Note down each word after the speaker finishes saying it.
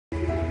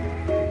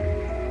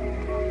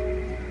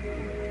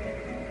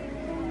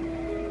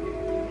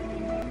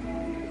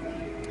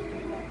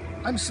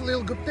I'm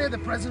Salil Gupte, the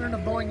president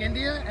of Boeing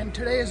India, and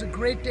today is a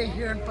great day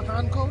here in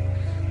Pathankot,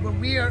 where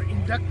we are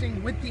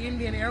inducting with the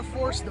Indian Air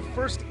Force the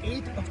first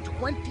 8 of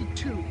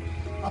 22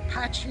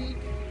 Apache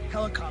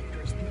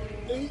helicopters,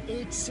 the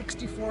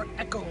A864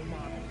 Echo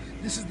model.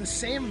 This is the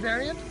same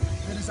variant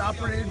that is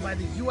operated by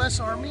the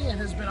U.S. Army and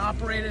has been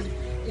operated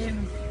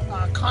in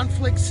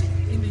conflicts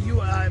in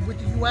with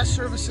the U.S.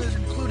 services,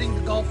 including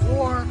the Gulf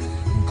War,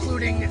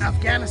 including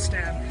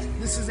Afghanistan.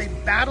 This is a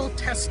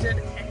battle-tested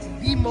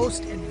and the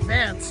most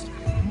advanced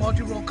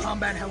multi-role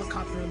combat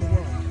helicopter in the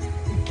world.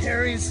 It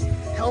carries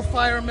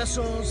Hellfire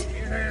missiles,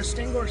 air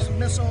extinguisher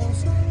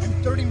missiles, and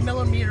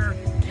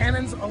 30mm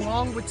cannons,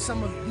 along with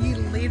some of the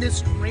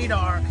latest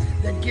radar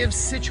that gives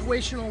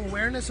situational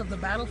awareness of the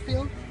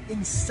battlefield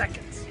in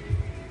seconds.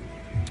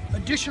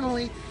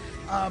 Additionally,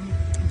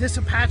 this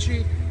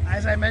Apache,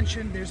 as I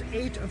mentioned, there's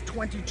 8 of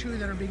 22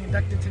 that are being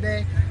inducted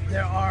today.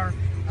 There are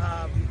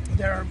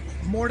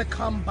more to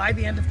come by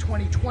the end of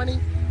 2020,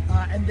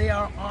 and they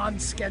are on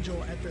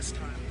schedule at this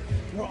time.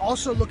 We're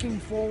also looking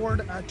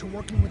forward to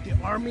working with the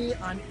Army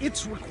on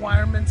its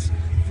requirements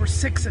for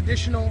 6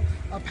 additional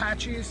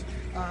Apaches,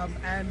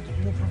 and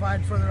we'll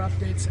provide further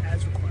updates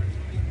as required.